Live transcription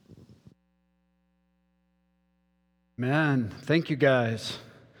Man, thank you guys.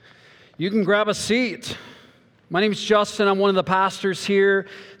 You can grab a seat. My name is Justin. I'm one of the pastors here.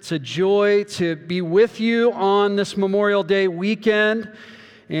 It's a joy to be with you on this Memorial Day weekend.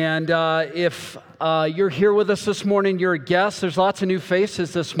 And if you're here with us this morning, you're a guest. There's lots of new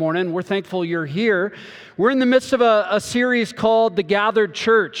faces this morning. We're thankful you're here. We're in the midst of a series called The Gathered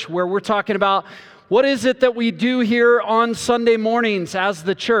Church, where we're talking about what is it that we do here on Sunday mornings as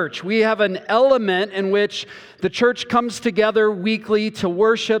the church. We have an element in which the church comes together weekly to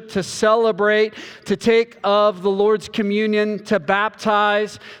worship, to celebrate, to take of the Lord's communion, to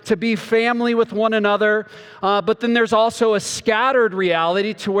baptize, to be family with one another. But then there's also a scattered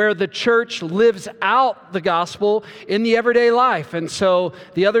reality to where the church lives out the gospel in the everyday life. And so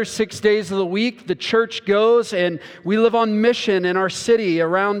the other 6 days of the week, the church goes and we live on mission in our city,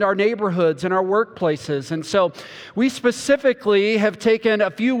 around our neighborhoods and our workplaces. And so we specifically have taken a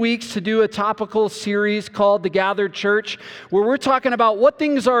few weeks to do a topical series called The Gathered Church, where we're talking about what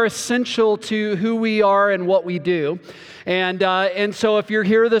things are essential to who we are and what we do. And so if you're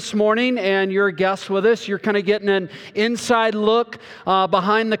here this morning and you're a guest with us, you're kind of getting an inside look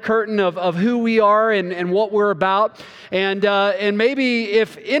behind the curtain of who we are and what we're about. And maybe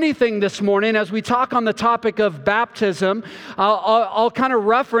if anything this morning, as we talk on the topic of baptism, I'll kind of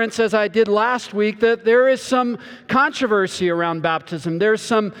reference, as I did last week, that there is some controversy around baptism. There's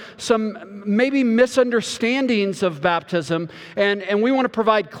some maybe misunderstandings of baptism, and we want to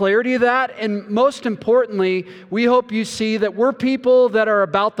provide clarity to that. And most importantly, we hope you see that we're people that are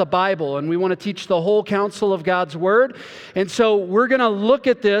about the Bible, and we want to teach the whole counsel of God's Word. And so we're going to look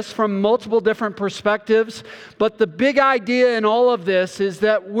at this from multiple different perspectives. But the big idea in all of this is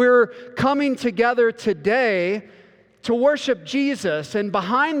that we're coming together today to worship Jesus. And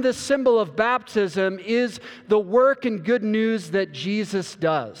behind this symbol of baptism is the work and good news that Jesus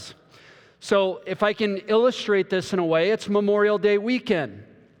does. So if I can illustrate this in a way, it's Memorial Day weekend.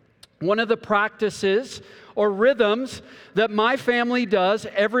 One of the practices or rhythms that my family does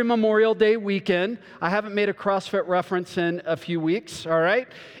every Memorial Day weekend, I haven't made a CrossFit reference in a few weeks, all right,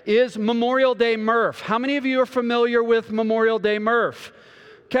 is Memorial Day Murph. How many of you are familiar with Memorial Day Murph?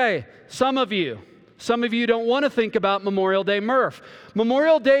 Okay, some of you don't want to think about Memorial Day Murph.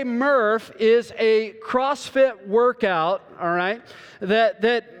 Memorial Day Murph is a CrossFit workout, all right,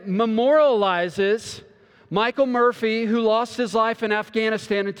 that memorializes Michael Murphy, who lost his life in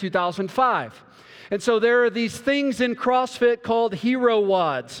Afghanistan in 2005. And so there are these things in CrossFit called hero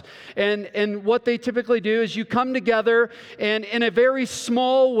wads. And what they typically do is you come together and in a very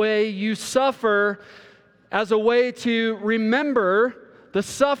small way you suffer as a way to remember the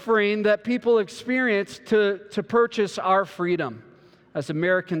suffering that people experienced to purchase our freedom as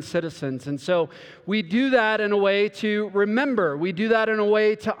American citizens. And so we do that in a way to remember. We do that in a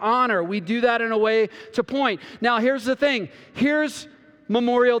way to honor. We do that in a way to point. Now, here's the thing. Here's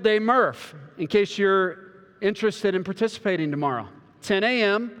Memorial Day Murph, in case you're interested in participating tomorrow. 10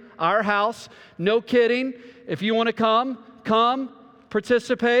 a.m., our house, no kidding. If you want to come,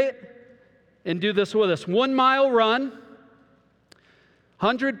 participate, and do this with us. 1 mile run,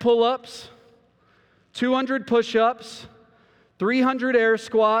 100 pull-ups, 200 push-ups, 300 air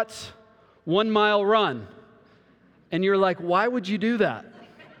squats, 1 mile run. And you're like, why would you do that?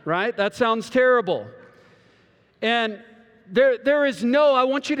 Right? That sounds terrible. And there is I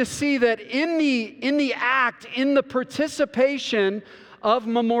want you to see that in the act, in the participation of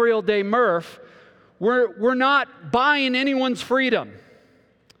Memorial Day Murph, we're not buying anyone's freedom.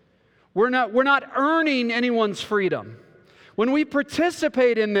 We're not earning anyone's freedom. When we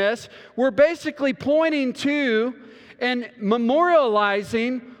participate in this, we're basically pointing to and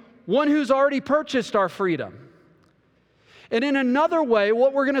memorializing one who's already purchased our freedom. And in another way,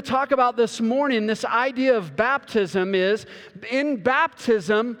 what we're going to talk about this morning, this idea of baptism is, in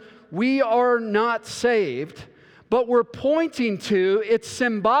baptism, we are not saved, but we're pointing to, it's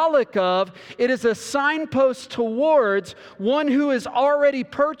symbolic of, it is a signpost towards one who has already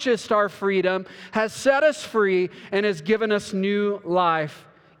purchased our freedom, has set us free, and has given us new life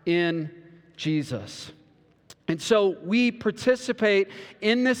in Jesus. And so we participate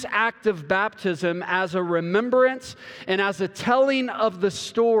in this act of baptism as a remembrance and as a telling of the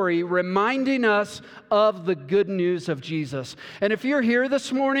story, reminding us of the good news of Jesus. And if you're here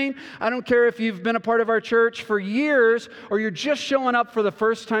this morning, I don't care if you've been a part of our church for years or you're just showing up for the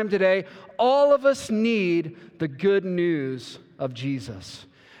first time today, all of us need the good news of Jesus.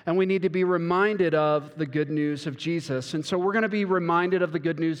 And we need to be reminded of the good news of Jesus. And so we're going to be reminded of the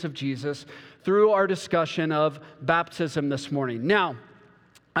good news of Jesus through our discussion of baptism this morning. Now,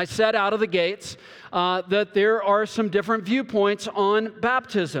 I said out of the gates that there are some different viewpoints on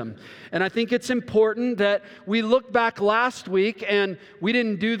baptism. And I think it's important that we look back last week, and we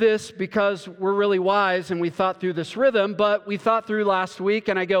didn't do this because we're really wise and we thought through this rhythm, but we thought through last week,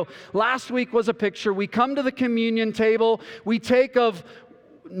 and I go, last week was a picture. We come to the communion table, we take of,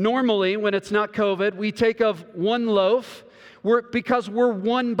 normally when it's not COVID, we take of one loaf, because we're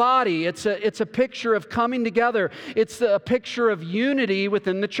one body. It's a picture of coming together. It's a picture of unity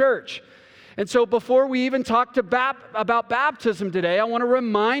within the church. And so before we even talk about baptism today, I want to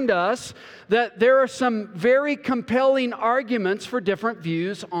remind us that there are some very compelling arguments for different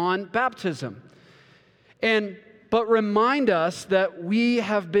views on baptism. But remind us that we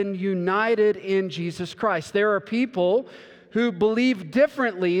have been united in Jesus Christ. There are people who believe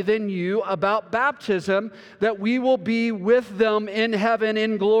differently than you about baptism, that we will be with them in heaven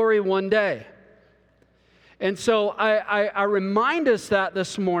in glory one day. And so I remind us that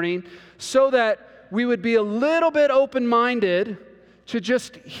this morning so that we would be a little bit open-minded to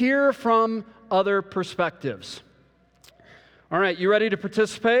just hear from other perspectives. All right, you ready to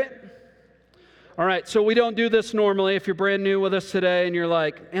participate? All right, so we don't do this normally. If you're brand new with us today and you're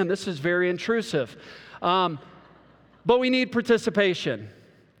like, man, this is very intrusive. But we need participation.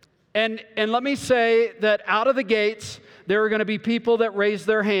 And let me say that out of the gates, there are going to be people that raise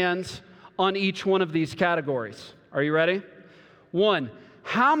their hands on each one of these categories. Are you ready? 1,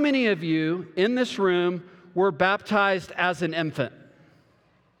 how many of you in this room were baptized as an infant?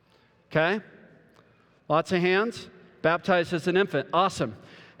 Okay? Lots of hands. Baptized as an infant. Awesome.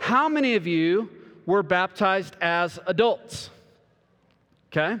 How many of you were baptized as adults?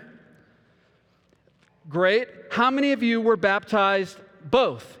 Okay? Great. How many of you were baptized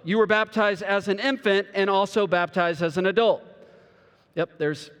both? You were baptized as an infant and also baptized as an adult. Yep,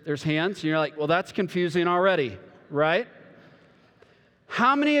 there's hands. And you're like, well, that's confusing already, right?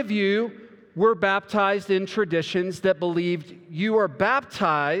 How many of you were baptized in traditions that believed you are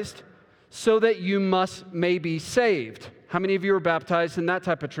baptized so that you may be saved? How many of you were baptized in that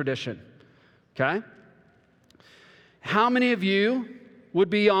type of tradition? Okay. How many of you would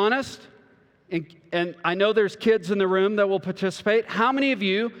be honest? And I know there's kids in the room that will participate. How many of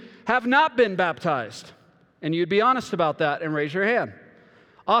you have not been baptized? And you'd be honest about that and raise your hand.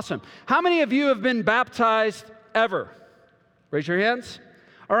 Awesome. How many of you have been baptized ever? Raise your hands.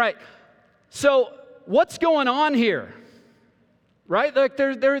 All right. So what's going on here? Right? Like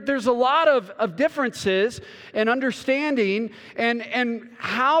there's a lot of differences and understanding, and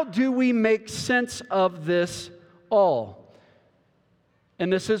how do we make sense of this all?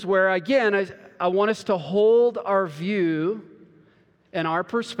 And this is where, again, I want us to hold our view and our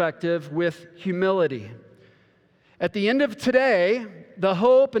perspective with humility. At the end of today, the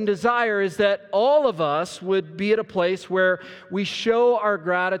hope and desire is that all of us would be at a place where we show our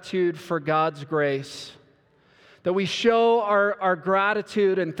gratitude for God's grace, that we show our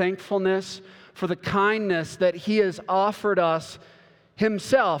gratitude and thankfulness for the kindness that He has offered us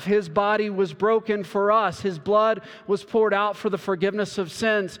Himself. His body was broken for us. His blood was poured out for the forgiveness of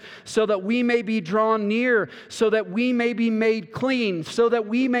sins, so that we may be drawn near, so that we may be made clean, so that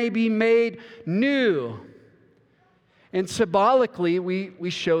we may be made new. And symbolically, we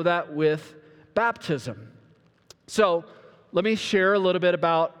show that with baptism. So let me share a little bit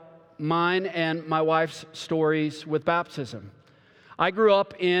about mine and my wife's stories with baptism. I grew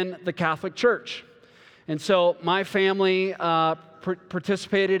up in the Catholic Church. And so my family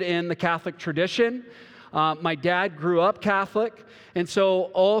participated in the Catholic tradition. My dad grew up Catholic. And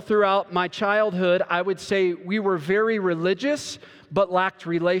so all throughout my childhood, I would say we were very religious, but lacked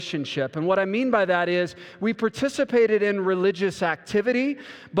relationship. And what I mean by that is we participated in religious activity,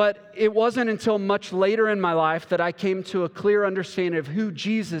 but it wasn't until much later in my life that I came to a clear understanding of who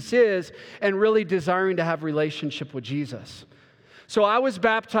Jesus is and really desiring to have relationship with Jesus. So I was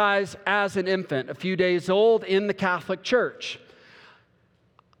baptized as an infant, a few days old, in the Catholic Church.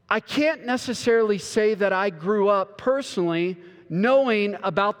 I can't necessarily say that I grew up personally knowing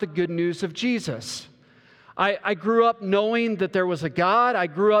about the good news of Jesus. I grew up knowing that there was a God. I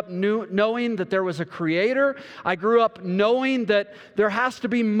grew up knowing that there was a Creator. I grew up knowing that there has to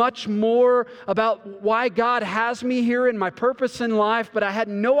be much more about why God has me here and my purpose in life, but I had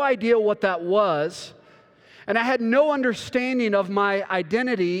no idea what that was. And I had no understanding of my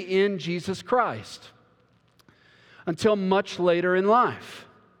identity in Jesus Christ until much later in life.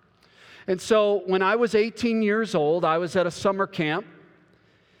 And so when I was 18 years old, I was at a summer camp.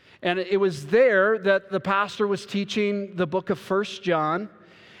 And it was there that the pastor was teaching the book of 1 John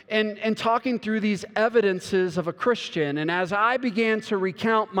and talking through these evidences of a Christian. And as I began to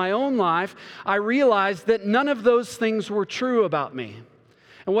recount my own life, I realized that none of those things were true about me.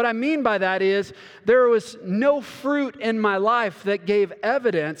 And what I mean by that is there was no fruit in my life that gave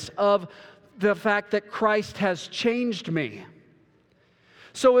evidence of the fact that Christ has changed me.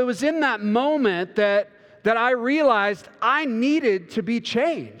 So it was in that moment that I realized I needed to be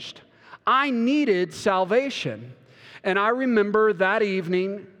changed. I needed salvation. And I remember that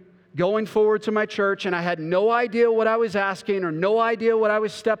evening going forward to my church, and I had no idea what I was asking or no idea what I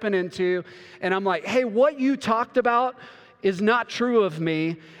was stepping into. And I'm like, hey, what you talked about is not true of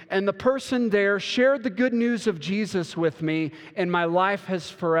me. And the person there shared the good news of Jesus with me, and my life has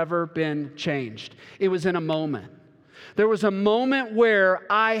forever been changed. It was in a moment. There was a moment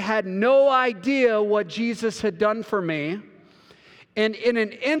where I had no idea what Jesus had done for me. And in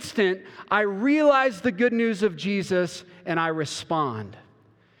an instant, I realize the good news of Jesus and I respond.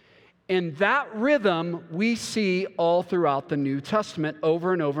 And that rhythm we see all throughout the New Testament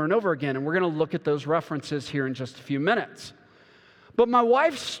over and over and over again. And we're going to look at those references here in just a few minutes. But my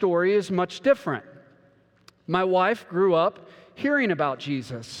wife's story is much different. My wife grew up hearing about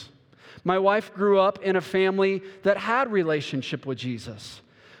Jesus. My wife grew up in a family that had relationship with Jesus.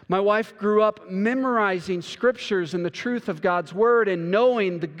 My wife grew up memorizing scriptures and the truth of God's word and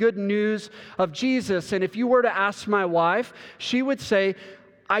knowing the good news of Jesus. And if you were to ask my wife, she would say,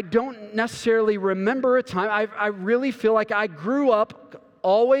 I don't necessarily remember a time. I really feel like I grew up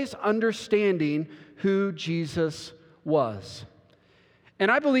always understanding who Jesus was. And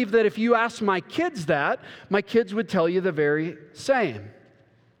I believe that if you ask my kids that, my kids would tell you the very same.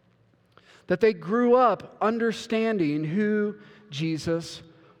 That they grew up understanding who Jesus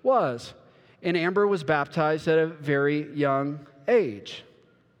was. And Amber was baptized at a very young age.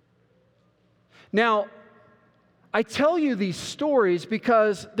 Now, I tell you these stories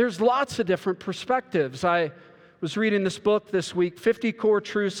because there's lots of different perspectives. I was reading this book this week, 50 Core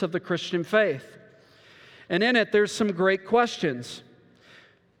Truths of the Christian Faith. And in it, there's some great questions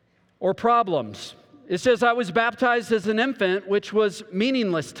or problems. It says, I was baptized as an infant, which was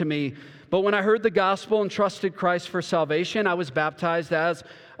meaningless to me. But when I heard the gospel and trusted Christ for salvation, I was baptized as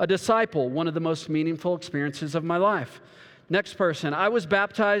a disciple, one of the most meaningful experiences of my life. Next person, I was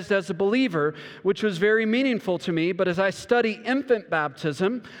baptized as a believer, which was very meaningful to me, but as I study infant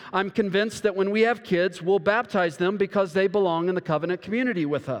baptism, I'm convinced that when we have kids, we'll baptize them because they belong in the covenant community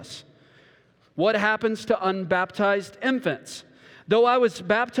with us. What happens to unbaptized infants? Though I was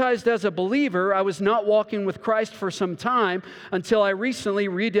baptized as a believer, I was not walking with Christ for some time until I recently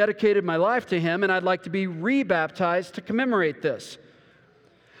rededicated my life to Him, and I'd like to be rebaptized to commemorate this.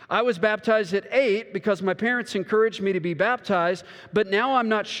 I was baptized at 8 because my parents encouraged me to be baptized, but now I'm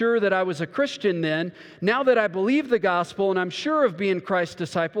not sure that I was a Christian then. Now that I believe the gospel and I'm sure of being Christ's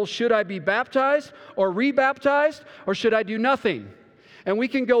disciple, should I be baptized or rebaptized, or should I do nothing? And we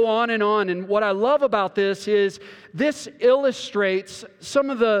can go on. And what I love about this is this illustrates some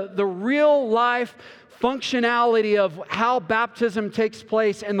of the real life functionality of how baptism takes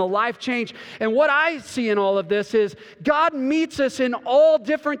place and the life change. And what I see in all of this is God meets us in all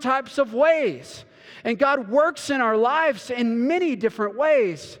different types of ways. And God works in our lives in many different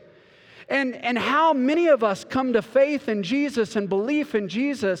ways. And how many of us come to faith in Jesus and belief in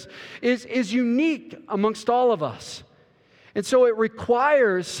Jesus is unique amongst all of us. And so it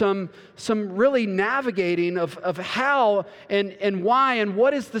requires some really navigating of how and why and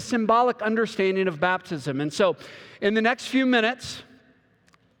what is the symbolic understanding of baptism. And so in the next few minutes,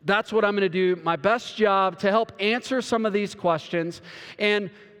 that's what I'm going to do, my best job to help answer some of these questions. And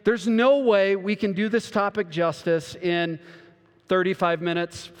there's no way we can do this topic justice in 35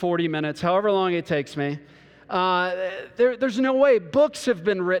 minutes, 40 minutes, however long it takes me. There's no way. Books have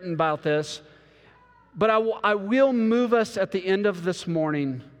been written about this. But I will move us at the end of this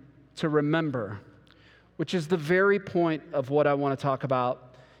morning to remember, which is the very point of what I want to talk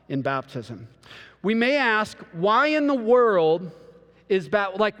about in baptism. We may ask, why in the world is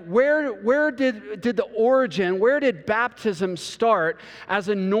where did the origin, where did baptism start as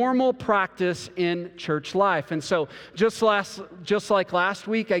a normal practice in church life? And so just like last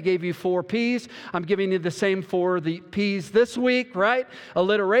week, I gave you 4 P's. I'm giving you the same 4 P's this week, right?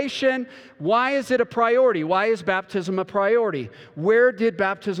 Alliteration. Why is it a priority? Why is baptism a priority? Where did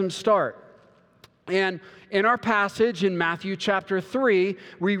baptism start? And in our passage in Matthew chapter 3,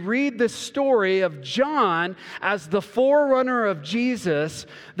 we read the story of John as the forerunner of Jesus,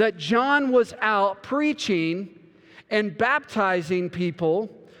 that John was out preaching and baptizing people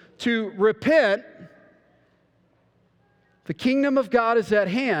to repent. The kingdom of God is at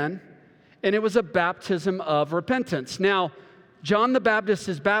hand, and it was a baptism of repentance. Now, John the Baptist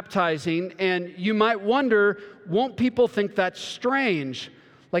is baptizing, and you might wonder, won't people think that's strange?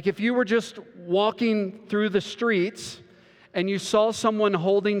 Like if you were just walking through the streets and you saw someone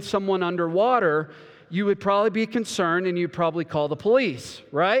holding someone underwater, you would probably be concerned and you'd probably call the police,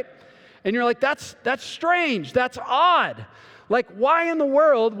 right? And you're like, that's strange, that's odd. Like, why in the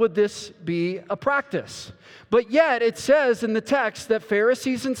world would this be a practice? But yet it says in the text that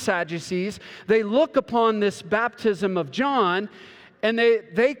Pharisees and Sadducees, they look upon this baptism of John and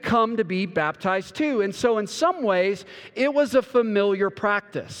they come to be baptized too. And so in some ways, it was a familiar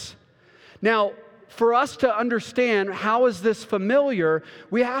practice. Now, for us to understand how is this familiar,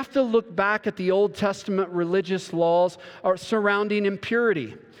 we have to look back at the Old Testament religious laws surrounding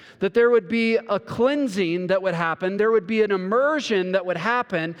impurity. That there would be a cleansing that would happen, there would be an immersion that would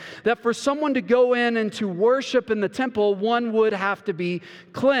happen, that for someone to go in and to worship in the temple, one would have to be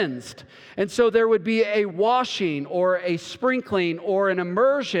cleansed. And so there would be a washing or a sprinkling or an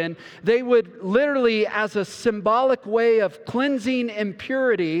immersion. They would literally, as a symbolic way of cleansing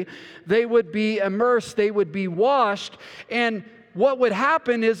impurity, they would be immersed, they would be washed, and what would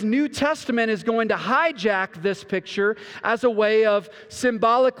happen is New Testament is going to hijack this picture as a way of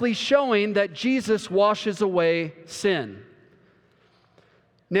symbolically showing that Jesus washes away sin.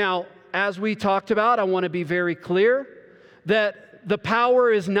 Now, as we talked about, I want to be very clear that the power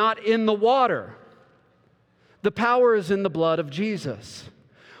is not in the water. The power is in the blood of Jesus.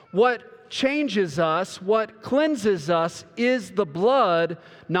 What changes us, what cleanses us is the blood,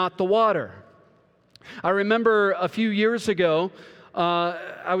 not the water. I remember a few years ago,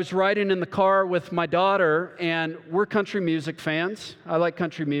 I was riding in the car with my daughter, and we're country music fans. I like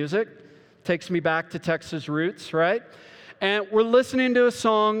country music. Takes me back to Texas roots, right? And we're listening to a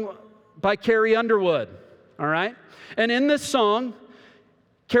song by Carrie Underwood, all right? And in this song,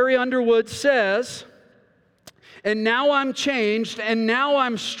 Carrie Underwood says, "And now I'm changed, and now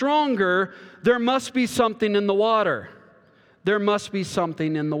I'm stronger. There must be something in the water. There must be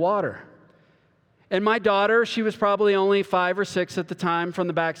something in the water." And my daughter, she was probably only 5 or 6 at the time, from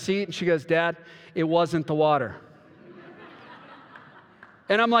the back seat, and she goes, "Dad, it wasn't the water."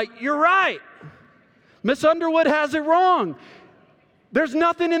 And I'm like, "You're right. Miss Underwood has it wrong. There's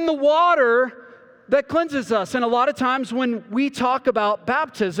nothing in the water that cleanses us." And a lot of times when we talk about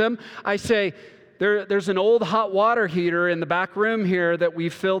baptism, I say, there's an old hot water heater in the back room here that we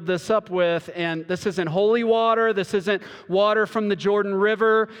filled this up with, and this isn't holy water, this isn't water from the Jordan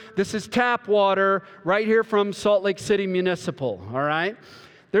River, this is tap water right here from Salt Lake City Municipal, all right?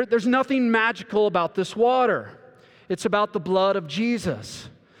 There's nothing magical about this water. It's about the blood of Jesus.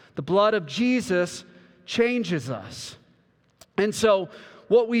 The blood of Jesus changes us. And so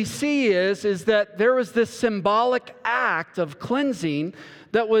what we see is that there was this symbolic act of cleansing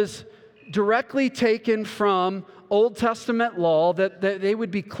that was directly taken from Old Testament law, that they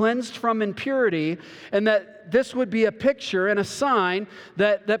would be cleansed from impurity, and that this would be a picture and a sign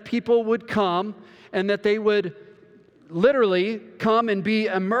that people would come and that they would literally come and be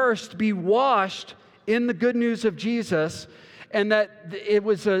immersed, be washed in the good news of Jesus, and that it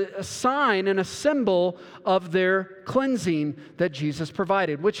was a sign and a symbol of their cleansing that Jesus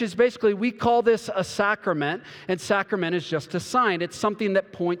provided, which is basically, we call this a sacrament, and sacrament is just a sign. It's something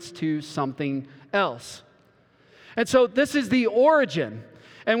that points to something else. And so this is the origin.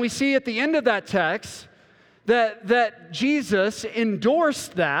 And we see at the end of that text that Jesus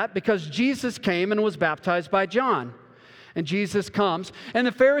endorsed that, because Jesus came and was baptized by John. And Jesus comes. And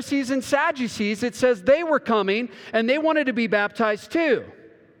the Pharisees and Sadducees, it says they were coming and they wanted to be baptized too.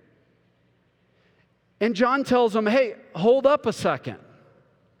 And John tells them, "Hey, hold up a second."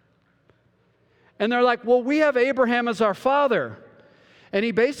 And they're like, "Well, we have Abraham as our father." And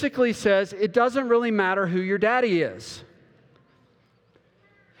he basically says, it doesn't really matter who your daddy is.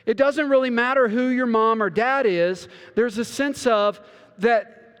 It doesn't really matter who your mom or dad is. There's a sense of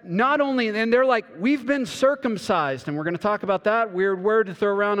that. Not only, and they're like, "We've been circumcised," and we're going to talk about that weird word to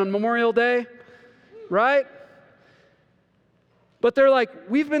throw around on Memorial Day, right? But they're like,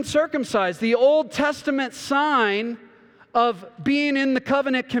 "We've been circumcised." The Old Testament sign of being in the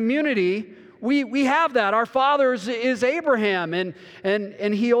covenant community, we have that. Our father is Abraham, and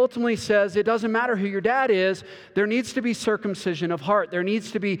he ultimately says it doesn't matter who your dad is. There needs to be circumcision of heart.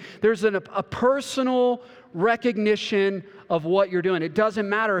 There's a personal recognition of what you're doing. It doesn't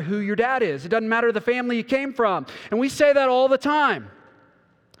matter who your dad is. It doesn't matter the family you came from. And we say that all the time.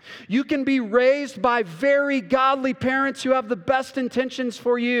 You can be raised by very godly parents who have the best intentions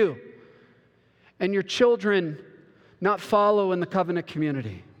for you, and your children not follow in the covenant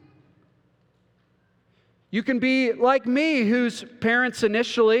community. You can be like me, whose parents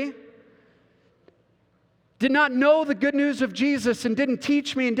initially did not know the good news of Jesus and didn't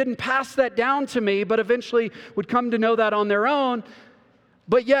teach me and didn't pass that down to me, but eventually would come to know that on their own.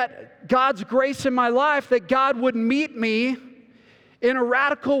 but yet God's grace in my life that God would meet me in a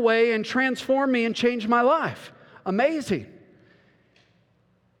radical way and transform me and change my life. Amazing.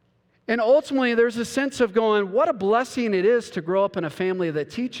 And ultimately, there's a sense of going, what a blessing it is to grow up in a family that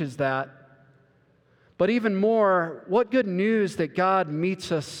teaches that. But even more, what good news that God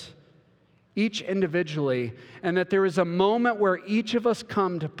meets us each individually, and that there is a moment where each of us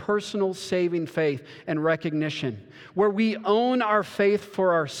come to personal saving faith and recognition, where we own our faith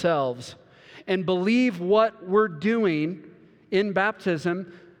for ourselves and believe what we're doing in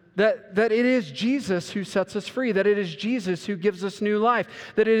baptism, that it is Jesus who sets us free, that it is Jesus who gives us new life,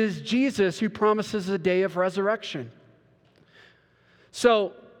 that it is Jesus who promises a day of resurrection.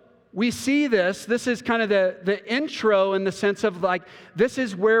 So we see this is kind of the intro in the sense of like, this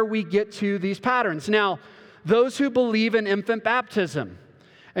is where we get to these patterns. Now, those who believe in infant baptism,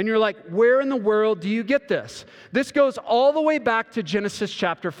 and you're like, where in the world do you get this? This goes all the way back to Genesis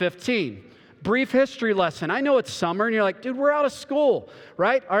chapter 15. Brief history lesson. I know it's summer and you're like, dude, we're out of school,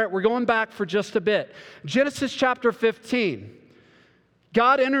 right? All right, we're going back for just a bit. Genesis chapter 15.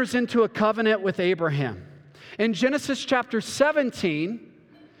 God enters into a covenant with Abraham. In Genesis chapter 17,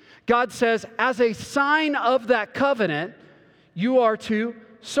 God says, as a sign of that covenant, you are to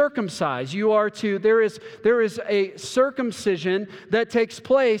circumcise. There is a circumcision that takes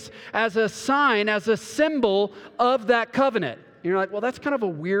place as a sign, as a symbol of that covenant. And you're like, well, that's kind of a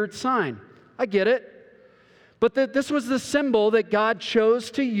weird sign. I get it. But this was the symbol that God chose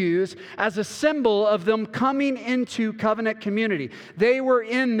to use as a symbol of them coming into covenant community. They were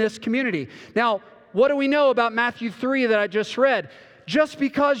in this community. Now, what do we know about Matthew 3 that I just read? Just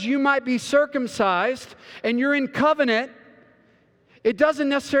because you might be circumcised and you're in covenant, it doesn't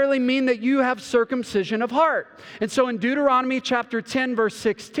necessarily mean that you have circumcision of heart. And so in Deuteronomy chapter 10, verse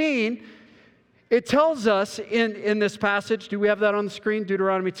 16, it tells us in this passage, do we have that on the screen?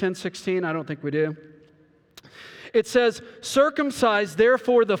 Deuteronomy 10:16? I don't think we do. It says, circumcise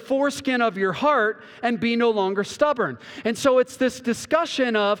therefore the foreskin of your heart and be no longer stubborn. And so it's this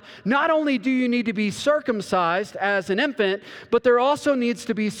discussion of not only do you need to be circumcised as an infant, but there also needs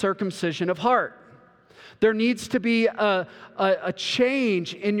to be circumcision of heart. There needs to be a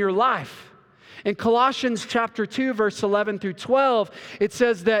change in your life. In Colossians chapter 2, verse 11 through 12, it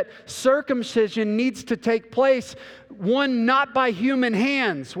says that circumcision needs to take place, one, not by human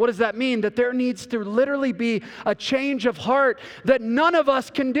hands. What does that mean? That there needs to literally be a change of heart that none of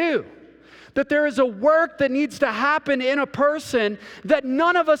us can do. That there is a work that needs to happen in a person that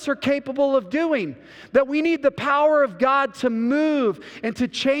none of us are capable of doing. That we need the power of God to move and to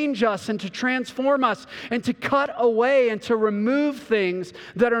change us and to transform us and to cut away and to remove things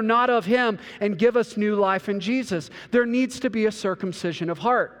that are not of Him and give us new life in Jesus. There needs to be a circumcision of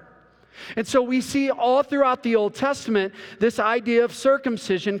heart. And so we see all throughout the Old Testament this idea of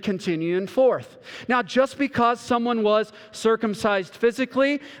circumcision continuing forth. Now, just because someone was circumcised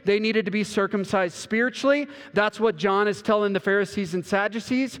physically, they needed to be circumcised spiritually. That's what John is telling the Pharisees and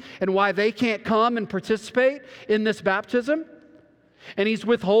Sadducees and why they can't come and participate in this baptism. And he's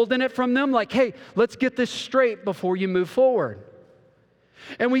withholding it from them like, hey, let's get this straight before you move forward.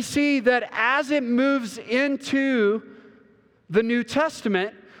 And we see that as it moves into the New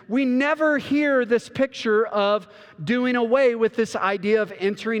Testament, we never hear this picture of doing away with this idea of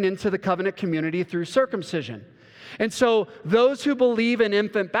entering into the covenant community through circumcision. And so those who believe in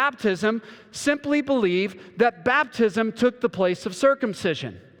infant baptism simply believe that baptism took the place of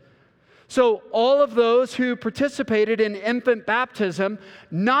circumcision. So all of those who participated in infant baptism,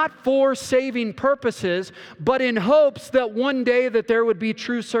 not for saving purposes, but in hopes that one day that there would be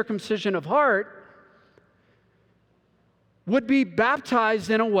true circumcision of heart, would be baptized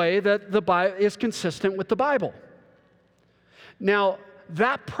in a way that the Bible is consistent with the Bible. Now,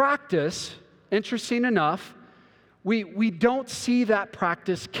 that practice, interesting enough, we don't see that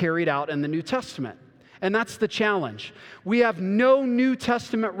practice carried out in the New Testament. And that's the challenge. We have no New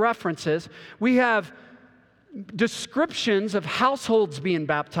Testament references. We have descriptions of households being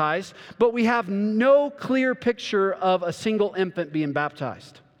baptized, but we have no clear picture of a single infant being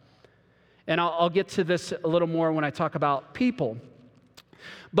baptized. And I'll get to this a little more when I talk about people.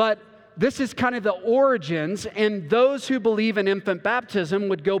 But this is kind of the origins, and those who believe in infant baptism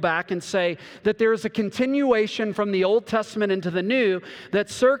would go back and say that there is a continuation from the Old Testament into the New, that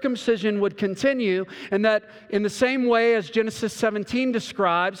circumcision would continue, and that in the same way as Genesis 17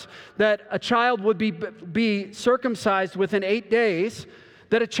 describes, that a child would be circumcised within 8 days,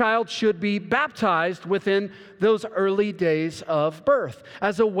 that a child should be baptized within those early days of birth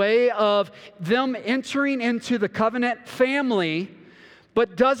as a way of them entering into the covenant family,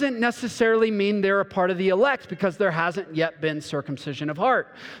 but doesn't necessarily mean they're a part of the elect because there hasn't yet been circumcision of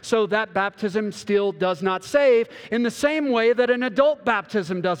heart. So that baptism still does not save in the same way that an adult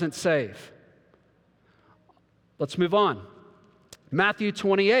baptism doesn't save. Let's move on. Matthew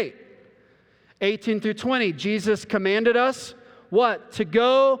 28, 18 through 20. Jesus commanded us, what? To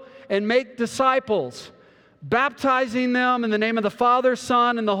go and make disciples, baptizing them in the name of the Father,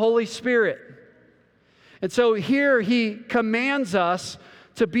 Son, and the Holy Spirit. And so here he commands us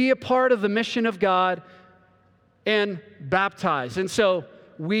to be a part of the mission of God and baptize. And so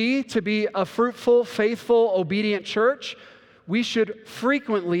we, to be a fruitful, faithful, obedient church, we should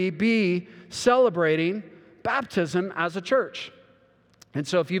frequently be celebrating baptism as a church. And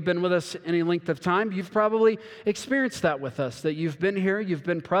so if you've been with us any length of time, you've probably experienced that with us, that you've been here, you've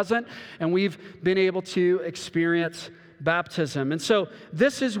been present, and we've been able to experience baptism. And so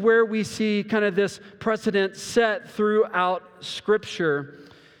this is where we see kind of this precedent set throughout Scripture,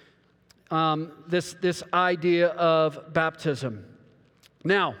 this idea of baptism.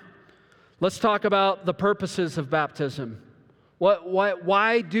 Now, let's talk about the purposes of baptism.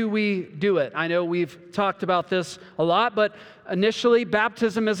 Why do we do it? I know we've talked about this a lot, but initially,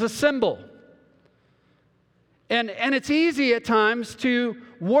 baptism is a symbol. And it's easy at times to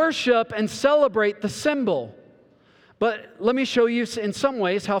worship and celebrate the symbol. But let me show you in some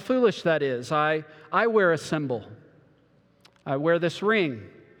ways how foolish that is. I wear a symbol. I wear this ring.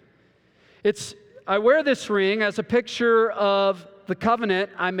 I wear this ring as a picture of the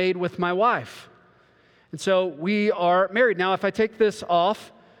covenant I made with my wife. And so we are married. Now, if I take this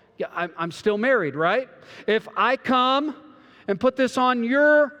off, I'm still married, right? If I come and put this on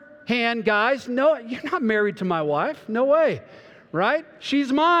your hand, guys, no, you're not married to my wife. No way, right?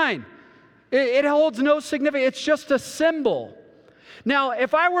 She's mine. It holds no significance. It's just a symbol. Now,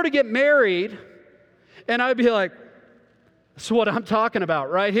 if I were to get married, and I'd be like, that's what I'm talking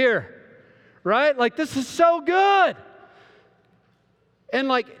about right here, right? Like, this is so good. And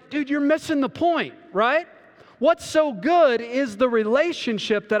like, dude, you're missing the point, right? What's so good is the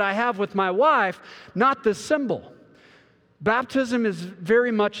relationship that I have with my wife, not the symbol. Baptism is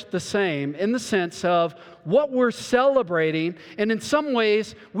very much the same in the sense of what we're celebrating, and in some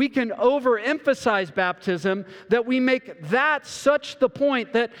ways, we can overemphasize baptism that we make that such the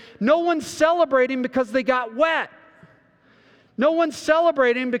point that no one's celebrating because they got wet. No one's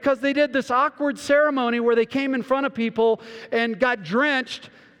celebrating because they did this awkward ceremony where they came in front of people and got drenched.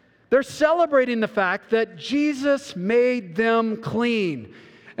 They're celebrating the fact that Jesus made them clean.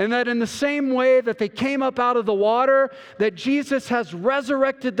 And that in the same way that they came up out of the water, that Jesus has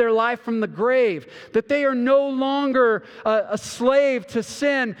resurrected their life from the grave, that they are no longer a slave to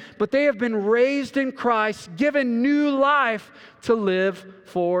sin, but they have been raised in Christ, given new life to live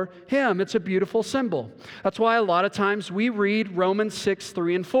for Him. It's a beautiful symbol. That's why a lot of times we read Romans 6,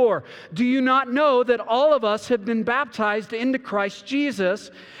 3, and 4. Do you not know that all of us have been baptized into Christ Jesus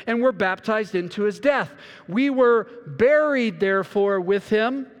and were baptized into His death? We were buried, therefore, with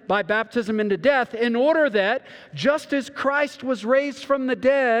Him by baptism into death, in order that, just as Christ was raised from the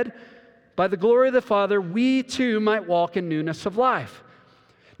dead by the glory of the Father, we too might walk in newness of life.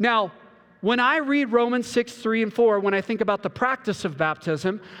 Now, when I read Romans 6, 3, and 4, when I think about the practice of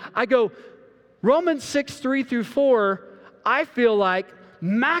baptism, I go, Romans 6, 3 through 4, I feel like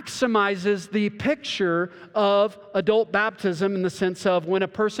maximizes the picture of adult baptism in the sense of when a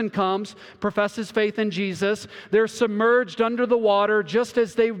person comes, professes faith in Jesus, they're submerged under the water just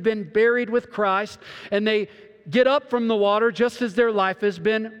as they've been buried with Christ, and they get up from the water just as their life has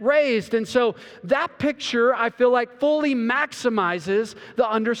been raised. And so that picture, I feel like, fully maximizes the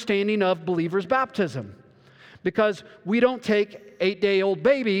understanding of believers' baptism. Because we don't take 8-day-old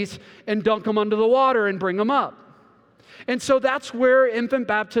babies and dunk them under the water and bring them up. And so that's where infant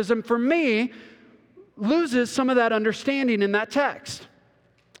baptism, for me, loses some of that understanding in that text.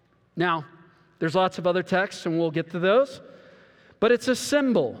 Now, there's lots of other texts, and we'll get to those. But it's a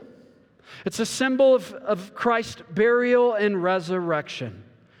symbol. It's a symbol of Christ's burial and resurrection.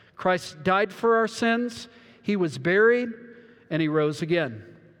 Christ died for our sins, He was buried, and He rose again.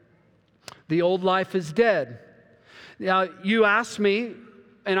 The old life is dead. Now, you ask me,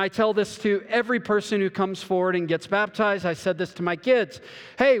 and I tell this to every person who comes forward and gets baptized. I said this to my kids.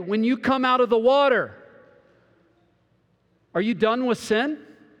 Hey, when you come out of the water, are you done with sin?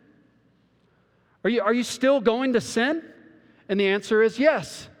 Are you still going to sin? And the answer is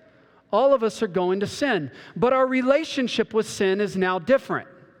yes. All of us are going to sin. But our relationship with sin is now different.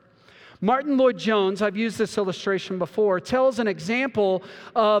 Martin Lloyd-Jones, I've used this illustration before, tells an example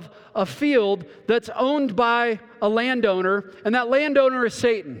of a field that's owned by a landowner, and that landowner is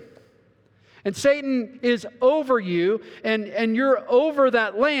Satan. And Satan is over you, and you're over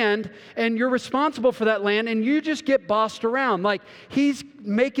that land, and you're responsible for that land, and you just get bossed around. Like, he's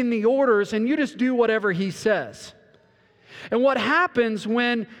making the orders, and you just do whatever he says. And what happens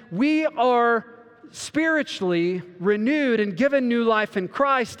when we are spiritually renewed and given new life in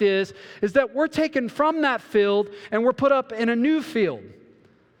Christ is that we're taken from that field, and we're put up in a new field.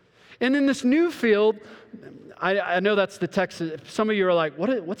 And in this new field, I know that's the Texas. Some of you are like,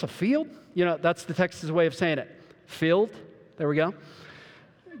 what's a field? You know, that's the Texas way of saying it. Field. There we go.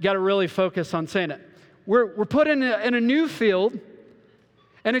 Got to really focus on saying it. We're put in a new field,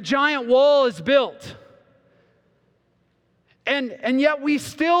 and a giant wall is built. And yet we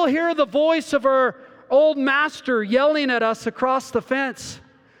still hear the voice of our old master yelling at us across the fence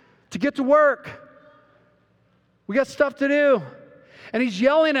to get to work. We got stuff to do. And he's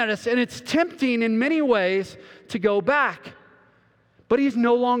yelling at us, and it's tempting in many ways to go back. But he's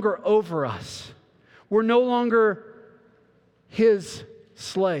no longer over us. We're no longer his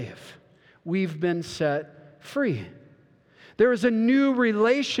slave. We've been set free. There is a new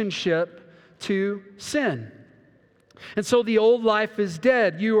relationship to sin. And so the old life is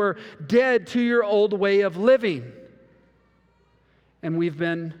dead. You are dead to your old way of living. And we've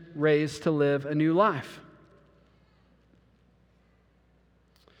been raised to live a new life.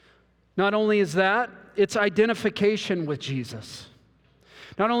 Not only is that, it's identification with Jesus.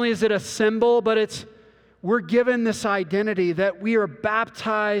 Not only is it a symbol, but we're given this identity that we are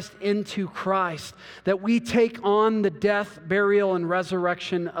baptized into Christ, that we take on the death, burial, and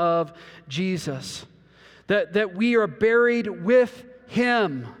resurrection of Jesus, that we are buried with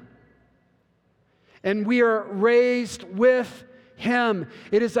him, and we are raised with him.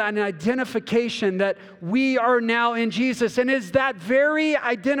 It is an identification that we are now in Jesus. And it is that very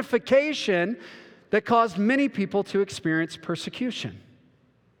identification that caused many people to experience persecution.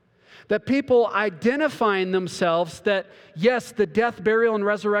 That people identifying themselves that, yes, the death, burial, and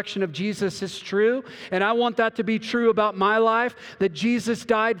resurrection of Jesus is true, and I want that to be true about my life, that Jesus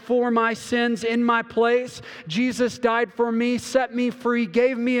died for my sins in my place. Jesus died for me, set me free,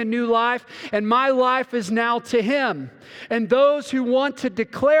 gave me a new life, and my life is now to him. And those who want to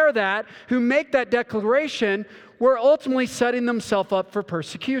declare that, who make that declaration, were ultimately setting themselves up for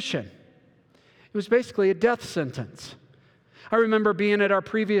persecution. It was basically a death sentence. I remember being at our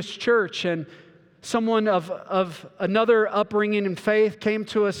previous church, and someone of another upbringing in faith came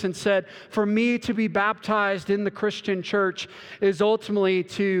to us and said, for me to be baptized in the Christian church is ultimately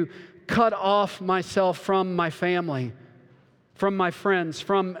to cut off myself from my family, from my friends,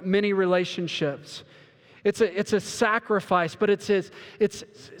 from many relationships. It's a sacrifice, but it's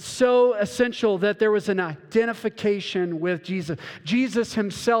so essential that there was an identification with Jesus. Jesus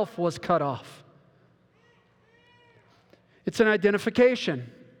himself was cut off. It's an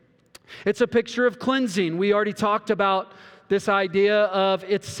identification. It's a picture of cleansing. We already talked about this idea of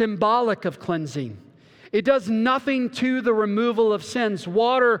it's symbolic of cleansing. It does nothing to the removal of sins.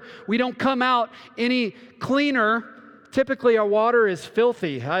 Water, we don't come out any cleaner. Typically, our water is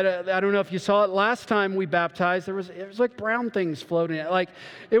filthy. I don't know if you saw it last time we baptized. It was like brown things floating. Like,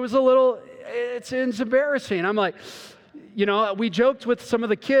 it was a little, it's embarrassing. I'm like, you know, we joked with some of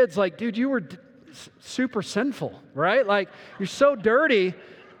the kids, like, dude, you were super sinful, right? Like, you're so dirty.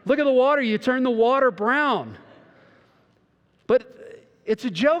 Look at the water. You turn the water brown. But it's a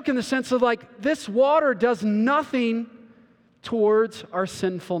joke in the sense of like, this water does nothing towards our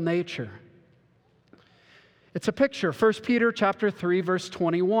sinful nature. It's a picture. 1 Peter chapter 3, verse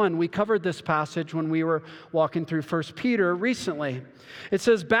 21. We covered this passage when we were walking through 1 Peter recently. It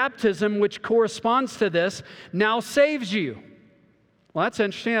says, baptism, which corresponds to this, now saves you. Well, that's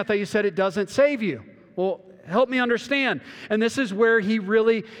interesting. I thought you said it doesn't save you. Well, help me understand. And this is where he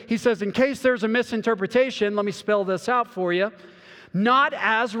says, in case there's a misinterpretation, let me spell this out for you. Not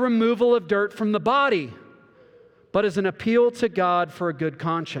as removal of dirt from the body, but as an appeal to God for a good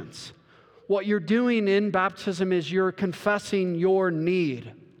conscience. What you're doing in baptism is you're confessing your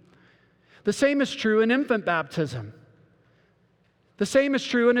need. The same is true in infant baptism. The same is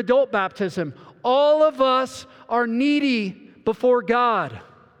true in adult baptism. All of us are needy before God.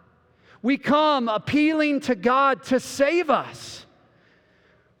 We come appealing to God to save us.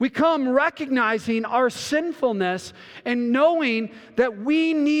 We come recognizing our sinfulness and knowing that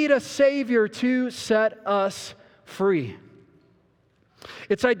we need a Savior to set us free.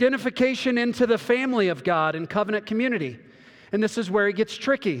 It's identification into the family of God and covenant community. And this is where it gets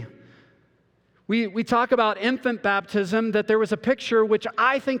tricky. We talk about infant baptism, that there was a picture which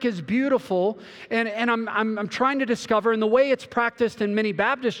I think is beautiful, and I'm trying to discover, and the way it's practiced in many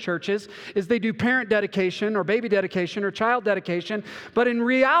Baptist churches is they do parent dedication or baby dedication or child dedication, but in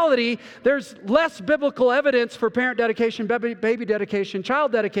reality, there's less biblical evidence for parent dedication, baby dedication,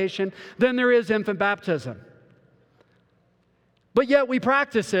 child dedication than there is infant baptism. But yet we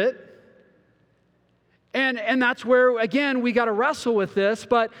practice it. And that's where, again, we got to wrestle with this.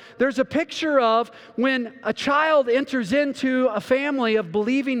 But there's a picture of when a child enters into a family of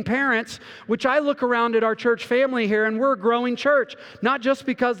believing parents, which I look around at our church family here, and we're a growing church. Not just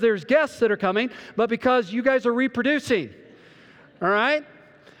because there's guests that are coming, but because you guys are reproducing. All right?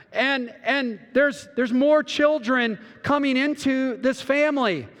 And there's more children coming into this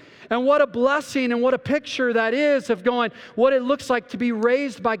family. And what a blessing and what a picture that is of going, what it looks like to be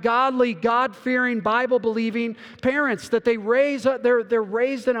raised by godly, God-fearing, Bible-believing parents, that they're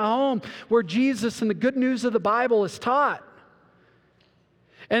raised in a home where Jesus and the good news of the Bible is taught.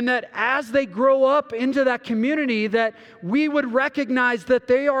 And that as they grow up into that community, that we would recognize that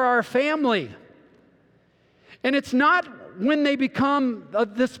they are our family. And it's not when they become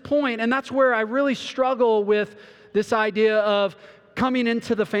at this point, and that's where I really struggle with this idea of coming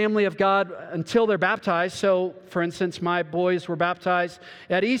into the family of God until they're baptized. So, for instance, my boys were baptized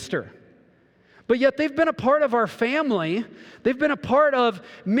at Easter. But yet they've been a part of our family. They've been a part of,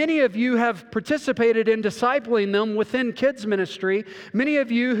 many of you have participated in discipling them within kids ministry. Many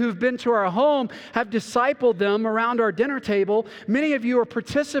of you who've been to our home have discipled them around our dinner table. Many of you are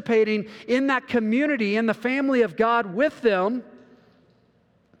participating in that community, in the family of God with them.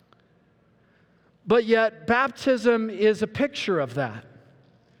 But yet, baptism is a picture of that.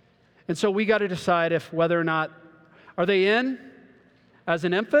 And so we got to decide if whether or not, are they in as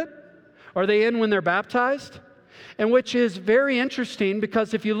an infant? Are they in when they're baptized? And which is very interesting,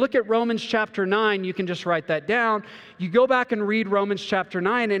 because if you look at Romans chapter 9, you can just write that down. You go back and read Romans chapter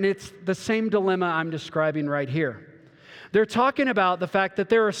 9, and it's the same dilemma I'm describing right here. They're talking about the fact that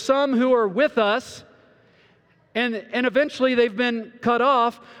there are some who are with us, and eventually they've been cut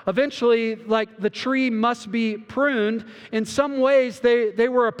off. Eventually, like the tree must be pruned. In some ways, they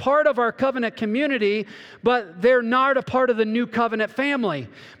were a part of our covenant community, but they're not a part of the new covenant family.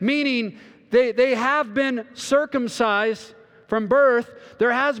 Meaning, they have been circumcised from birth.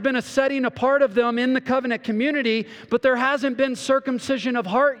 There has been a setting apart of them in the covenant community, but there hasn't been circumcision of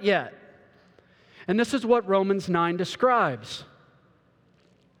heart yet. And this is what Romans 9 describes.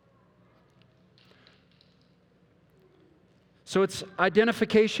 So it's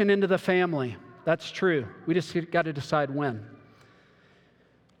identification into the family. That's true. We just got to decide when.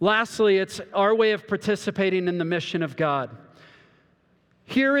 Lastly, it's our way of participating in the mission of God.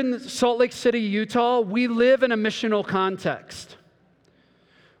 Here in Salt Lake City, Utah, we live in a missional context.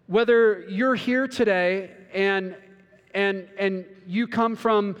 Whether you're here today and you come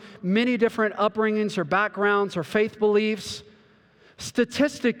from many different upbringings or backgrounds or faith beliefs,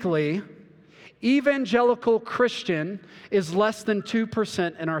 statistically, evangelical Christian is less than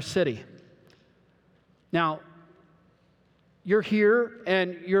 2% in our city. Now, you're here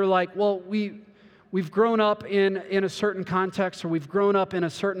and you're like, well, we've grown up in a certain context, or we've grown up in a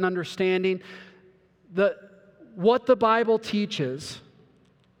certain understanding. What the Bible teaches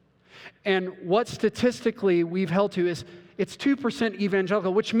and what statistically we've held to is it's 2%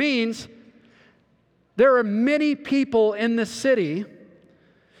 evangelical, which means there are many people in the city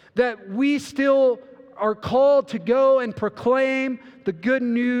that we still are called to go and proclaim the good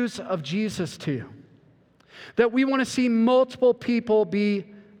news of Jesus to. That we want to see multiple people be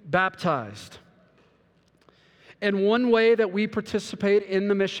baptized. And one way that we participate in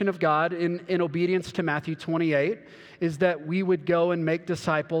the mission of God in obedience to Matthew 28 is that we would go and make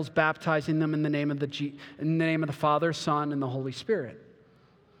disciples, baptizing them in the name of the Father, Son, and the Holy Spirit.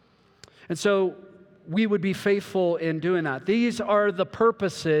 And so we would be faithful in doing that. These are the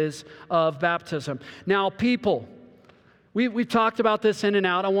purposes of baptism. Now, people, we've talked about this in and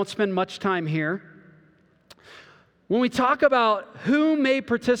out. I won't spend much time here. When we talk about who may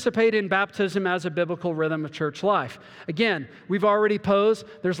participate in baptism as a biblical rhythm of church life, again, we've already posed,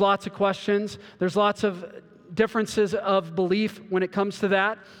 there's lots of questions, there's lots of differences of belief when it comes to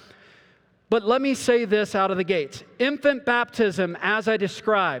that. But let me say this out of the gates. Infant baptism, as I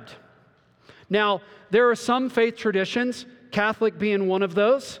described. Now, there are some faith traditions, Catholic being one of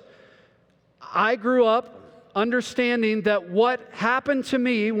those. I grew up understanding that what happened to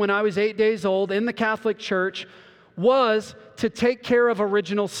me when I was 8 days old in the Catholic Church was to take care of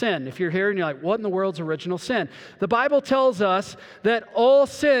original sin. If you're here and you're like, what in the world's original sin? The Bible tells us that all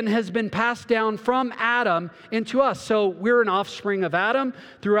sin has been passed down from Adam into us. So we're an offspring of Adam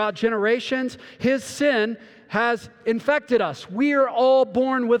throughout generations. His sin has infected us. We are all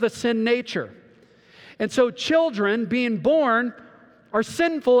born with a sin nature. And so children being born are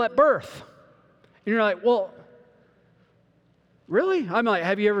sinful at birth. And you're like, well, really? I'm like,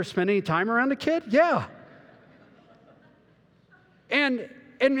 have you ever spent any time around a kid? Yeah. And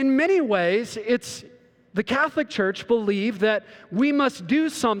in many ways, it's the Catholic Church believe that we must do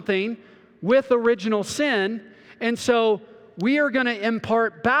something with original sin. And so we are going to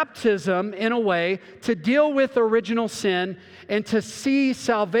impart baptism in a way to deal with original sin and to see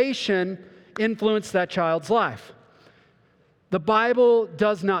salvation influence that child's life. The Bible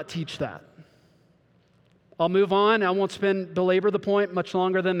does not teach that. I'll move on. I won't belabor the point much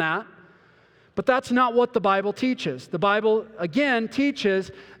longer than that. But that's not what the Bible teaches. The Bible, again,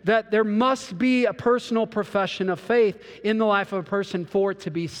 teaches that there must be a personal profession of faith in the life of a person for it to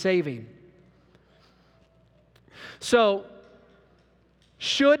be saving. So,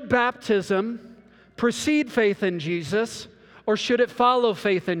 should baptism precede faith in Jesus, or should it follow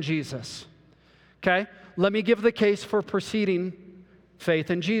faith in Jesus? Okay, let me give the case for preceding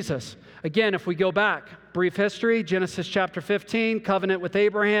faith in Jesus. Again, if we go back, brief history, Genesis chapter 15, covenant with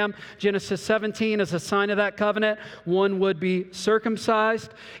Abraham. Genesis 17 is a sign of that covenant. One would be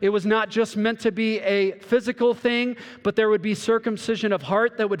circumcised. It was not just meant to be a physical thing, but there would be circumcision of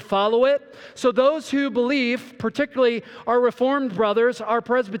heart that would follow it. So those who believe, particularly our Reformed brothers, our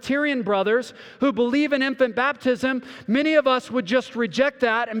Presbyterian brothers, who believe in infant baptism, many of us would just reject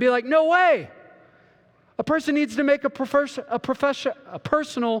that and be like, no way. A person needs to make a personal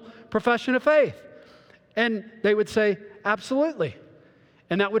profession of faith. And they would say, absolutely.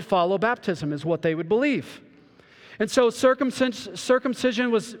 And that would follow baptism, is what they would believe. And so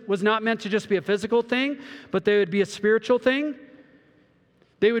circumcision was not meant to just be a physical thing, but they would be a spiritual thing.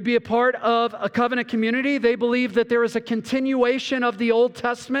 They would be a part of a covenant community. They believed that there is a continuation of the Old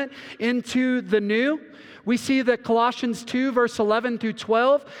Testament into the New. We see that Colossians 2, verse 11 through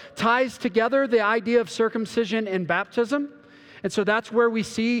 12 ties together the idea of circumcision and baptism. And so that's where we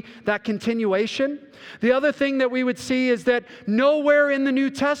see that continuation. The other thing that we would see is that nowhere in the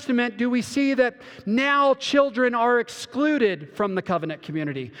New Testament do we see that now children are excluded from the covenant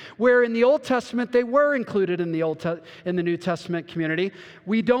community. Where in the Old Testament they were included in the New Testament community.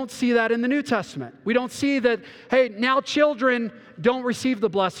 We don't see that in the New Testament. We don't see that, hey, now children don't receive the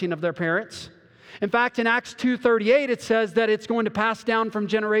blessing of their parents. In fact, in Acts 2:38, it says that it's going to pass down from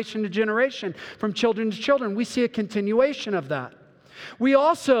generation to generation, from children to children. We see a continuation of that. We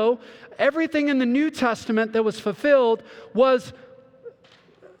also, everything in the New Testament that was fulfilled was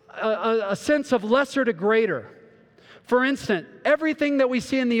a sense of lesser to greater. For instance, everything that we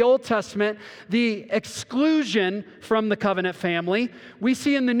see in the Old Testament, the exclusion from the covenant family, we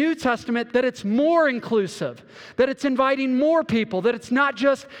see in the New Testament that it's more inclusive, that it's inviting more people, that it's not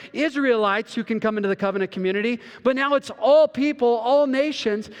just Israelites who can come into the covenant community, but now it's all people, all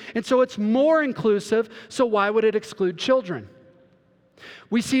nations, and so it's more inclusive, so why would it exclude children?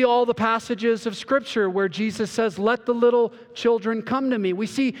 We see all the passages of Scripture where Jesus says, let the little children come to me. We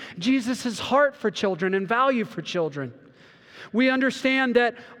see Jesus' heart for children and value for children. We understand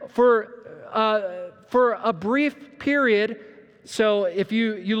that for a brief period, so if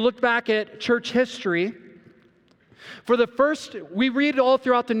you look back at church history, we read all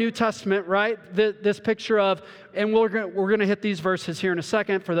throughout the New Testament, right? This picture of, and we're going to hit these verses here in a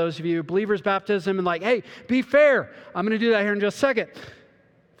second for those of you believers, baptism, and like, hey, be fair. I'm going to do that here in just a second.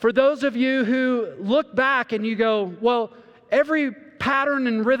 For those of you who look back and you go, well, every pattern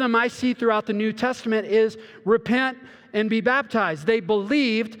and rhythm I see throughout the New Testament is repent and be baptized. They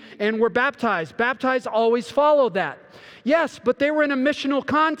believed and were baptized. Baptized always followed that. Yes, but they were in a missional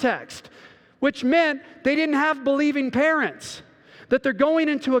context, which meant they didn't have believing parents, that they're going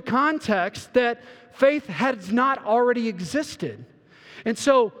into a context that faith has not already existed. And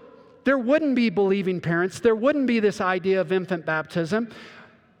so there wouldn't be believing parents. There wouldn't be this idea of infant baptism,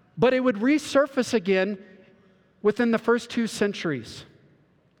 but it would resurface again within the first 2 centuries.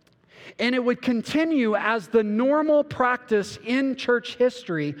 And it would continue as the normal practice in church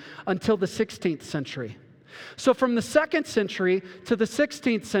history until the 16th century. So from the 2nd century to the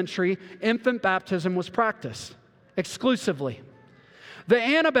 16th century, infant baptism was practiced exclusively. The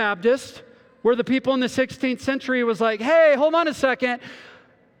Anabaptists were the people in the 16th century was like, hey, hold on a second.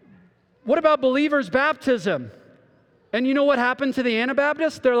 What about believers' baptism? And you know what happened to the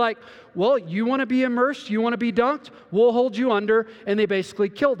Anabaptists? They're like, well, you want to be immersed? You want to be dunked? We'll hold you under. And they basically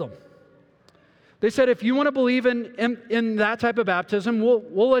killed them. They said, if you want to believe in that type of baptism,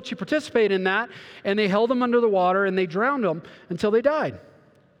 we'll let you participate in that. And they held them under the water and they drowned them until they died.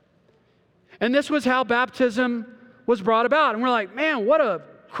 And this was how baptism was brought about. And we're like, man, what a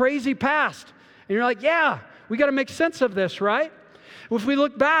crazy past. And you're like, yeah, we got to make sense of this, right? If we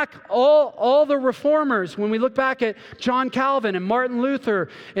look back, all the reformers, when we look back at John Calvin and Martin Luther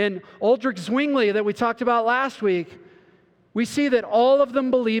and Ulrich Zwingli that we talked about last week, we see that all of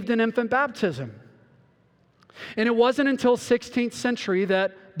them believed in infant baptism. And it wasn't until 16th century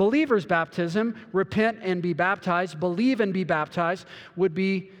that believers' baptism, repent and be baptized, believe and be baptized, would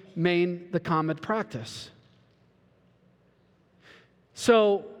be made the common practice.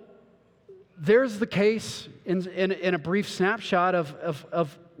 So there's the case in a brief snapshot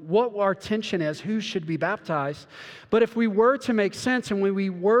of what our tension is, who should be baptized. But if we were to make sense and when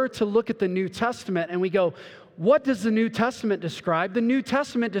we were to look at the New Testament and we go, what does the New Testament describe? The New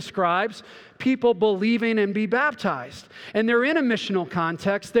Testament describes people believing and be baptized. And they're in a missional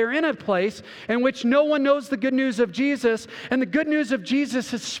context. They're in a place in which no one knows the good news of Jesus. And the good news of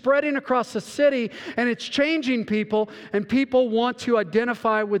Jesus is spreading across the city and it's changing people. And people want to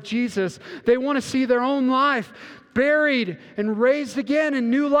identify with Jesus. They want to see their own life buried and raised again in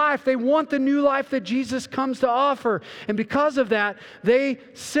new life. They want the new life that Jesus comes to offer. And because of that, they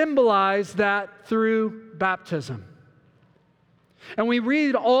symbolize that through baptism. And we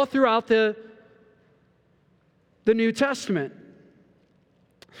read all throughout the New Testament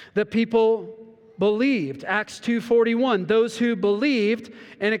that people believed. Acts 2:41, those who believed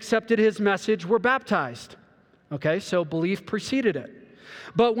and accepted his message were baptized. Okay, so belief preceded it.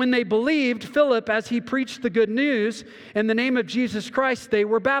 But when they believed Philip as he preached the good news in the name of Jesus Christ, they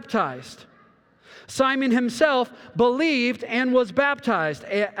were baptized. Simon himself believed and was baptized,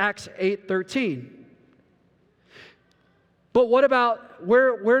 Acts 8:13. But what about,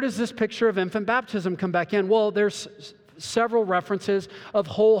 where does this picture of infant baptism come back in? Well, there's several references of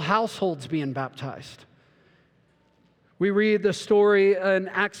whole households being baptized. We read the story in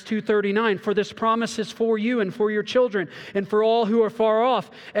Acts 2:39, for this promise is for you and for your children and for all who are far off,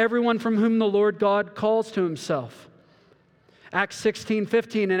 everyone from whom the Lord God calls to himself. Acts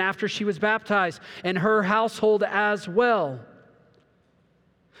 16:15, and after she was baptized, and her household as well.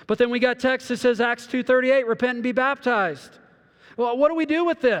 But then we got text that says, Acts 2:38, repent and be baptized. Well, what do we do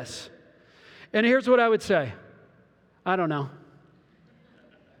with this? And here's what I would say. I don't know.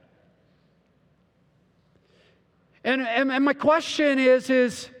 And my question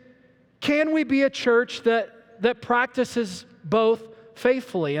is can we be a church that practices both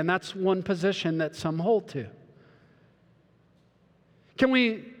faithfully? And that's one position that some hold to. Can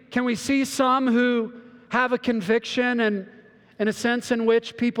we see some who have a conviction and in a sense in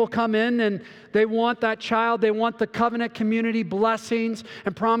which people come in and they want that child, they want the covenant community blessings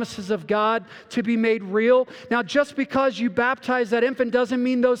and promises of God to be made real? Now, just because you baptize that infant doesn't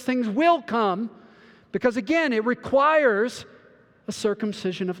mean those things will come. Because again, it requires a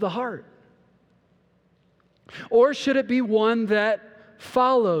circumcision of the heart. Or should it be one that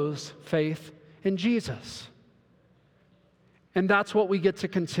follows faith in Jesus? And that's what we get to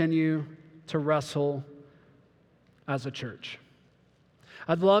continue to wrestle as a church.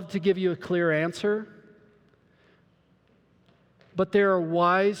 I'd love to give you a clear answer, but there are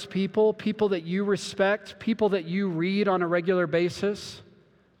wise people, people that you respect, people that you read on a regular basis,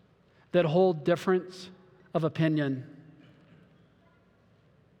 that hold difference of opinion.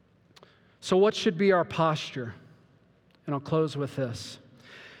 So what should be our posture? And I'll close with this.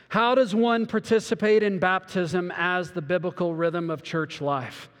 How does one participate in baptism as the biblical rhythm of church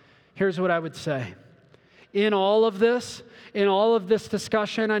life? Here's what I would say. In all of this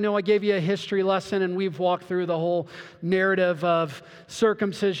discussion, I know I gave you a history lesson and we've walked through the whole narrative of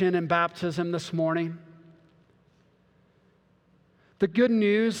circumcision and baptism this morning. The good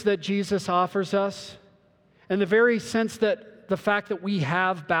news that Jesus offers us, and the very sense that the fact that we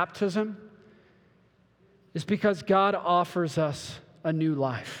have baptism, is because God offers us a new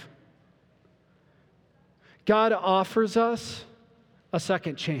life. God offers us a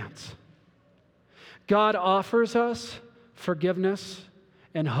second chance. God offers us forgiveness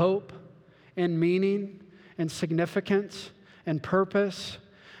and hope and meaning and significance and purpose.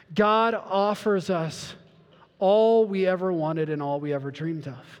 God offers us all we ever wanted and all we ever dreamed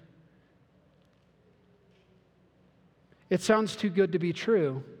of. It sounds too good to be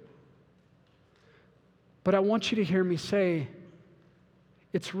true, but I want you to hear me say,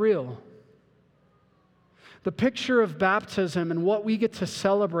 it's real. The picture of baptism and what we get to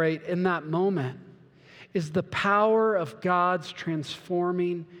celebrate in that moment is the power of God's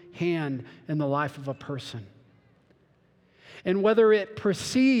transforming hand in the life of a person. And whether it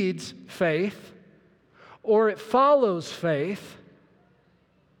precedes faith or it follows faith.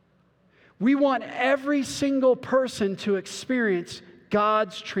 We want every single person to experience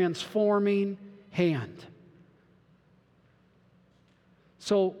God's transforming hand.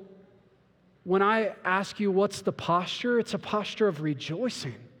 So when I ask you what's the posture, it's a posture of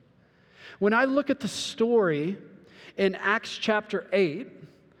rejoicing. When I look at the story in Acts chapter 8,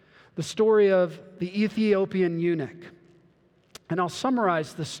 the story of the Ethiopian eunuch, and I'll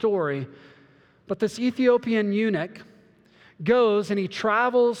summarize the story, but this Ethiopian eunuch goes and he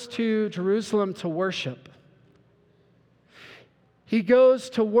travels to Jerusalem to worship. He goes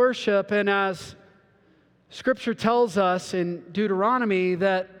to worship, and as Scripture tells us in Deuteronomy,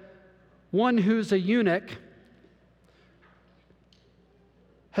 that one who's a eunuch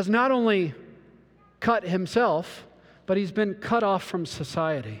has not only cut himself, but he's been cut off from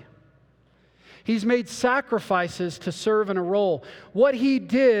society. He's made sacrifices to serve in a role. What he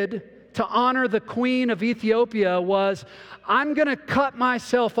did to honor the queen of Ethiopia was, I'm going to cut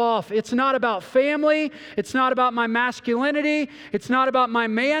myself off. It's not about family. It's not about my masculinity. It's not about my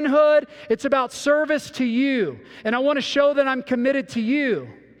manhood. It's about service to you. And I want to show that I'm committed to you.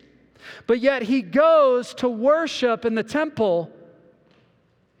 But yet he goes to worship in the temple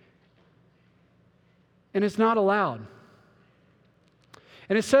and is not allowed.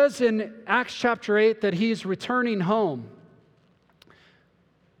 And it says in Acts chapter 8 that he's returning home.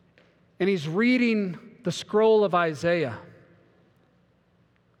 And he's reading the scroll of Isaiah.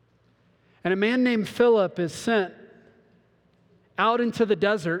 And a man named Philip is sent out into the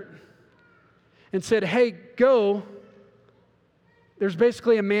desert and said, hey, go. There's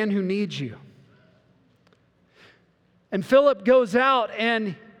basically a man who needs you. And Philip goes out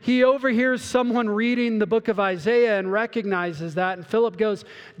and he overhears someone reading the book of Isaiah and recognizes that. And Philip goes,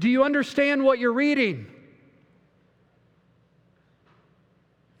 do you understand what you're reading?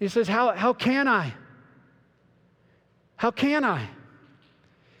 He says, how can I? How can I?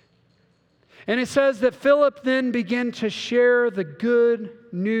 And it says that Philip then began to share the good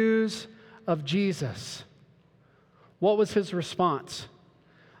news of Jesus. What was his response?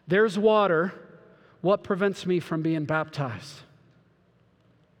 There's water. What prevents me from being baptized?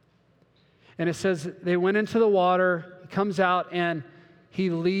 And it says they went into the water, he comes out, and he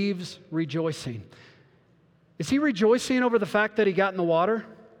leaves rejoicing. Is he rejoicing over the fact that he got in the water?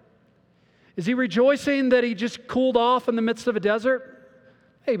 Is he rejoicing that he just cooled off in the midst of a desert?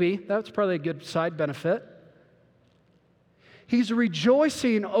 Maybe. That's probably a good side benefit. He's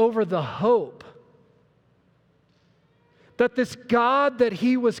rejoicing over the hope that this God that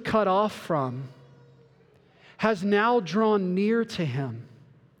he was cut off from has now drawn near to him.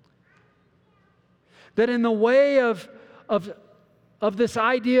 That in the way of this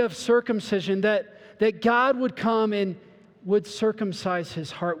idea of circumcision, that God would come and would circumcise his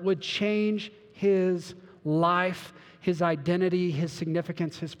heart, would change his life, his identity, his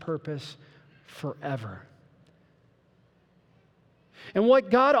significance, his purpose forever. And what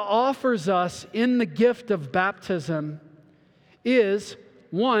God offers us in the gift of baptism is,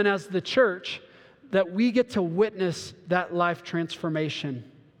 one, as the church, that we get to witness that life transformation.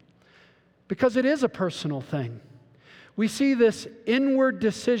 Because it is a personal thing. We see this inward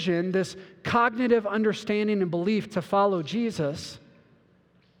decision, this cognitive understanding and belief to follow Jesus,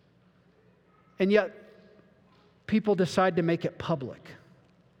 and yet people decide to make it public.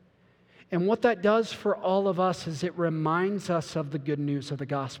 And what that does for all of us is it reminds us of the good news of the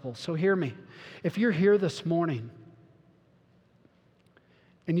gospel. So hear me. If you're here this morning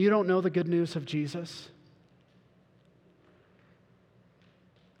and you don't know the good news of Jesus,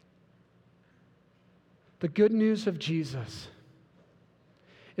 the good news of Jesus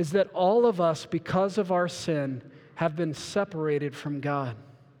is that all of us, because of our sin, have been separated from God.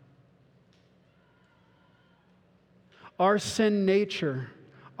 Our sin nature,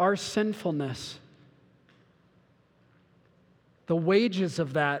 our sinfulness, the wages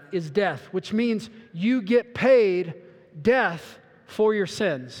of that is death, which means you get paid death for your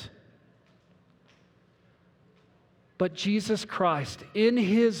sins. But Jesus Christ, in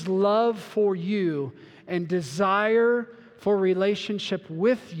his love for you and desire for relationship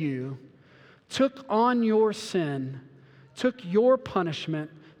with you, took on your sin, took your punishment,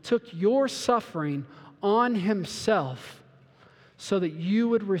 took your suffering on himself so that you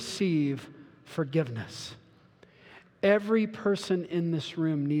would receive forgiveness. Every person in this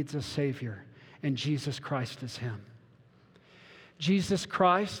room needs a Savior, and Jesus Christ is him. Jesus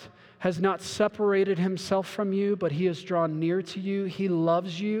Christ has not separated himself from you, but he has drawn near to you. He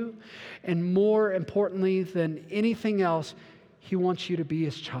loves you. And more importantly than anything else, he wants you to be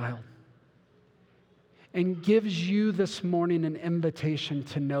his child. And gives you this morning an invitation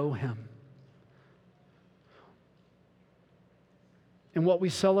to know him. and what we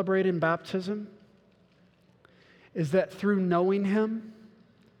celebrate in baptism is that through knowing Him,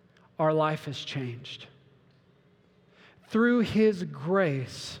 our life has changed. Through His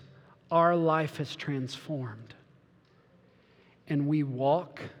grace, our life is transformed. And we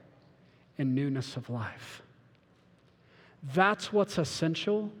walk in newness of life. That's what's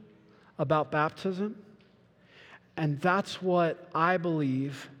essential about baptism. And that's what I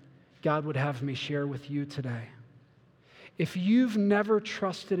believe God would have me share with you today. If you've never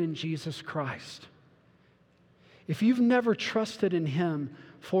trusted in Jesus Christ, if you've never trusted in Him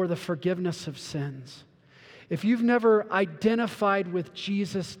for the forgiveness of sins, if you've never identified with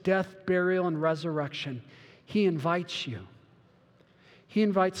Jesus' death, burial, and resurrection, He invites you. He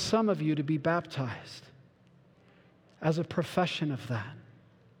invites some of you to be baptized as a profession of that.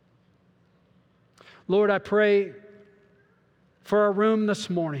 Lord, I pray for our room this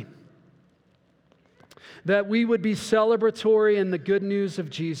morning that we would be celebratory in the good news of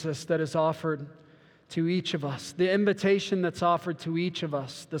Jesus that is offered to each of us, the invitation that's offered to each of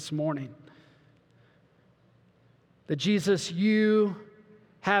us this morning. That Jesus, you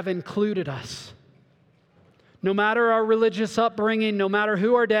have included us. No matter our religious upbringing, no matter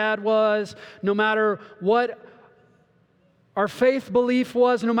who our dad was, no matter what our faith belief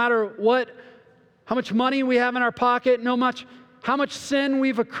was, no matter how much money we have in our pocket, how much sin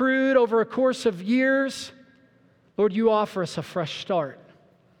we've accrued over a course of years, Lord, you offer us a fresh start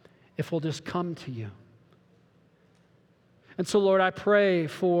if we'll just come to you. And so, Lord, I pray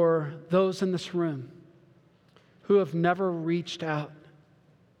for those in this room who have never reached out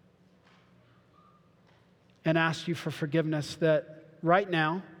and asked you for forgiveness, that right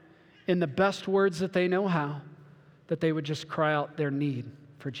now, in the best words that they know how, that they would just cry out their need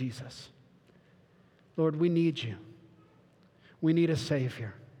for Jesus. Lord, we need you. We need a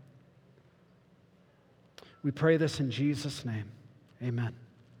Savior. We pray this in Jesus' name. Amen.